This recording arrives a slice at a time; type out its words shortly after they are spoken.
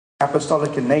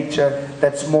apostolic in nature,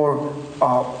 that's more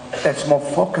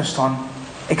focused on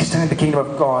extending the kingdom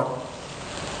of God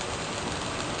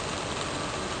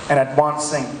and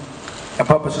advancing the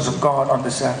purposes of God on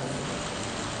this earth.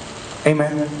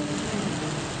 Amen.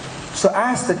 So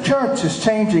as the church is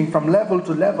changing from level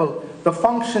to level, the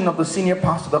function of the senior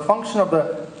pastor, the function of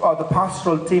the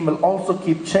pastoral team will also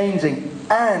keep changing,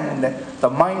 and the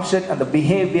mindset and the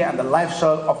behavior and the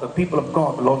lifestyle of the people of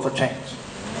God will also change.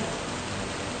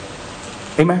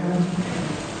 Amen.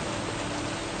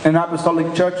 In an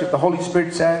apostolic church, if the Holy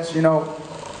Spirit says, I'm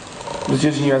just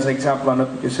using you as an example,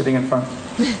 Anup, you're sitting in front.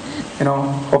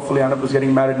 Hopefully Anup is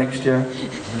getting married next year.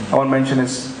 I won't mention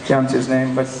his fiance's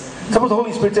name, but suppose the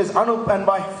Holy Spirit says, Anup and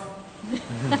wife,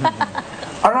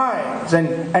 arise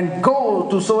and go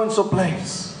to so-and-so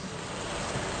place.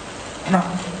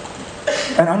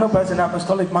 And Anup has an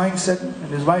apostolic mindset,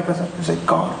 and his wife has said,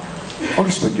 God,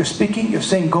 Holy Spirit, you're speaking, you're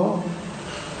saying go.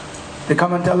 They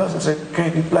come and tell us, I say, okay,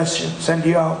 we bless you, send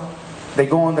you out. They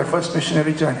go on their first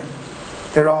missionary journey.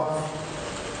 They're off.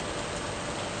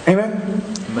 Amen?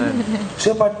 Amen.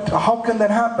 So, but how can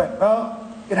that happen? Well,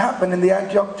 it happened in the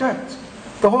Antioch church.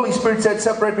 The Holy Spirit said,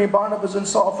 separate me, Barnabas and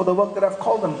Saul, for the work that I've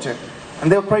called them to.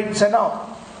 And they'll pray and say,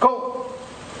 no, go.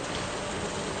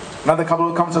 Another couple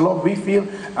who comes along, we feel,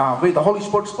 the Holy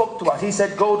Spirit spoke to us. He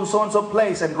said, go to so-and-so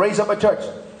place and raise up a church.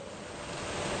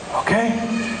 Okay,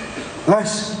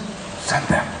 let's send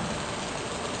them.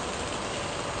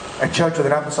 A church with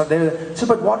an apostolic. They say,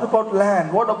 but what about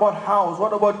land? What about house?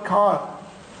 What about car?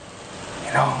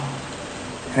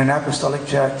 In an apostolic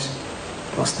church,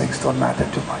 those things don't matter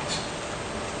too much.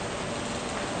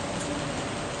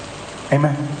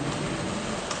 Amen.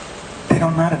 They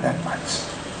don't matter that much.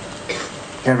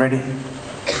 Get ready.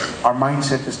 Our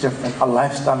mindset is different. Our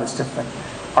lifestyle is different.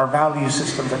 Our value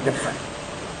systems are different.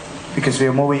 Because we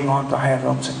are moving on to higher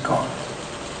realms in God.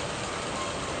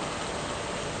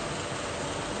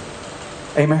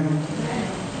 Amen.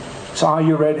 So are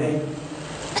you ready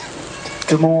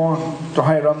to move on to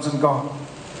higher realms in God?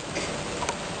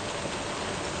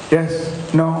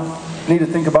 Yes? No? Need to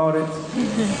think about it?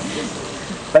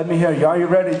 Let me hear you. Are you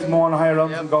ready to move on to higher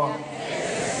realms in God?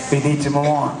 We need to move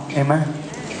on. Amen.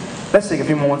 Let's take a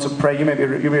few moments of prayer. You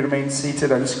may remain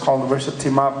seated. I just call the worship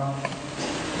team up.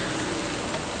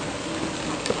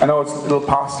 I know it's a little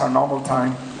past our normal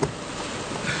time.